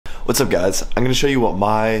What's up guys? I'm gonna show you what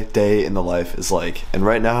my day in the life is like. And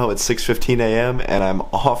right now it's 6:15 a.m. and I'm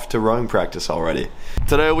off to rowing practice already.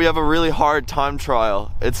 Today we have a really hard time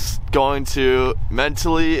trial. It's going to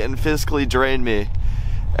mentally and physically drain me.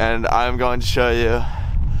 And I'm going to show you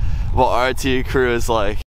what RIT crew is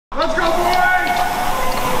like. Let's go boys!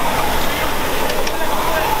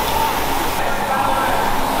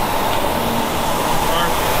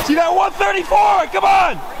 See that 134, come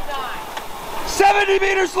on! 70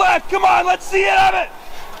 meters left, come on, let's see it, Emmet!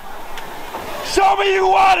 Show me you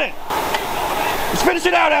want it! Let's finish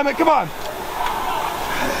it out, Emmet, come on!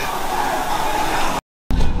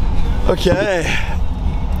 Okay,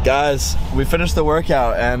 guys, we finished the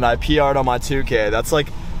workout and I PR'd on my 2K. That's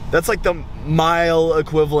like the mile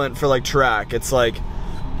equivalent for like track. It's like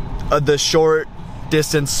the short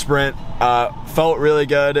distance sprint. Felt really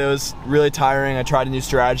good. It was really tiring. I tried a new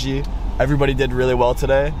strategy. Everybody did really well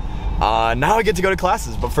today. Now I get to go to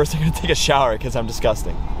classes, but first I'm gonna take a shower because I'm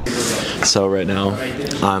disgusting. So right now,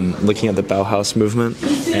 I'm looking at the Bauhaus movement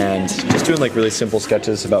and just doing like really simple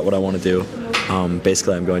sketches about what I want to do.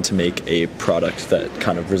 Basically, I'm going to make a product that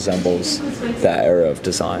kind of resembles that era of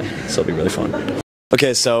design, so it'll be really fun.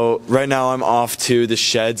 Okay, so right now I'm off to the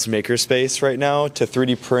Shed's makerspace right now to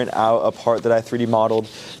 3D print out a part that I 3D modeled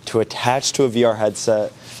to attach to a VR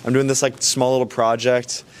headset. I'm doing this like small little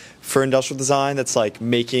project for industrial design that's like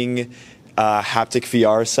making a haptic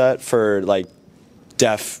VR set for like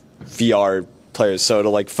deaf VR players, so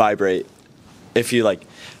it'll like vibrate. If you like,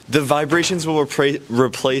 the vibrations will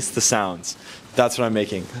replace the sounds. That's what I'm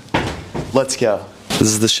making. Let's go. This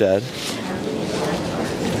is the Shed.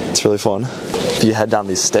 It's really fun. If you head down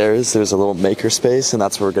these stairs, there's a little makerspace, and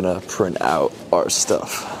that's where we're gonna print out our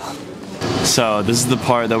stuff. So this is the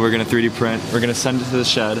part that we're gonna 3D print. We're gonna send it to the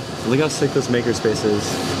Shed. Look how sick this makerspace is.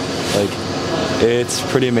 Like, it's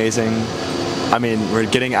pretty amazing. I mean, we're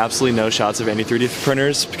getting absolutely no shots of any 3D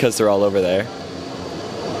printers because they're all over there.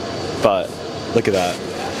 But look at that.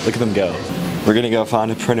 Look at them go. We're gonna go find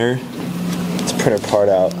a printer. Let's print our part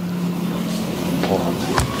out. Hold on.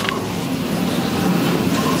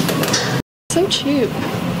 So cheap.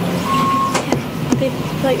 They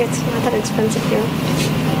like it's not that expensive here.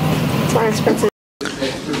 It's more expensive.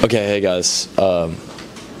 Okay, hey guys.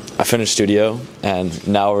 I finished studio and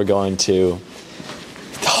now we're going to.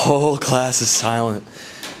 The whole class is silent.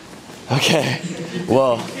 Okay.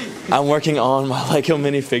 Well, I'm working on my Lego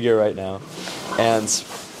minifigure right now, and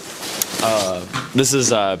this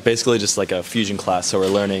is basically just like a fusion class. So we're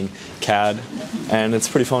learning CAD, and it's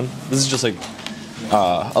pretty fun. This is just like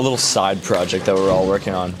a little side project that we're all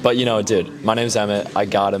working on. But you know, dude, my name's Emmet. I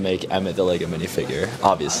gotta make Emmet the Lego minifigure,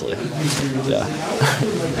 obviously. Yeah.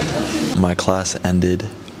 My class ended,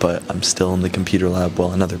 but I'm still in the computer lab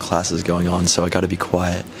while another class is going on, so I gotta be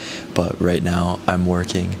quiet. But right now, I'm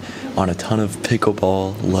working on a ton of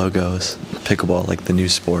pickleball logos. Pickleball, like the new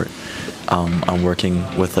sport. I'm working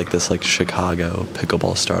with like this like Chicago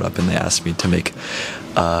pickleball startup, and they asked me to make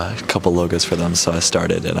a couple logos for them, so I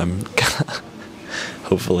started, and I'm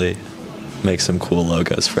hopefully make some cool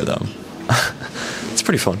logos for them. It's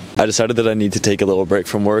pretty fun. I decided that I need to take a little break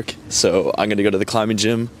from work, so I'm gonna go to the climbing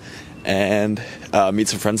gym and meet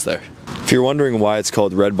some friends there. If you're wondering why it's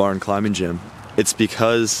called Red Barn Climbing Gym, it's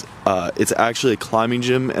because it's actually a climbing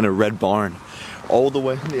gym and a red barn all the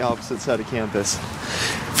way on the opposite side of campus.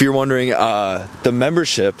 If you're wondering, the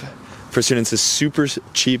membership for students is super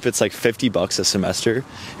cheap. It's like $50 a semester,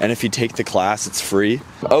 and if you take the class, it's free.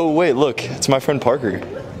 Oh wait, look, it's my friend Parker.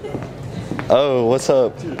 Oh, what's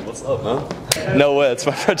up? Dude, what's up, man? No way, it's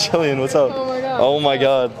my friend Jillian. What's up? Oh my god. Oh my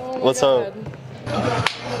god. Oh my what's god. up?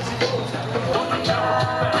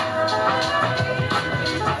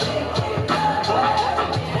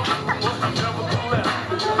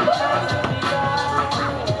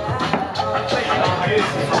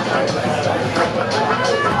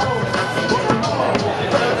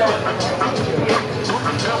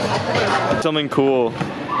 Something cool.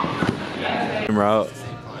 Route,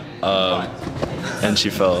 and she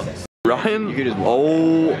fell. Ryan,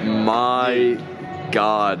 oh my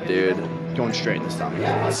god, dude. Going straight this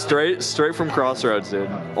time. Straight from Crossroads, dude.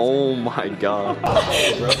 Oh my god.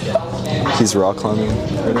 He's rock climbing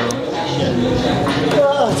right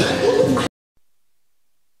now.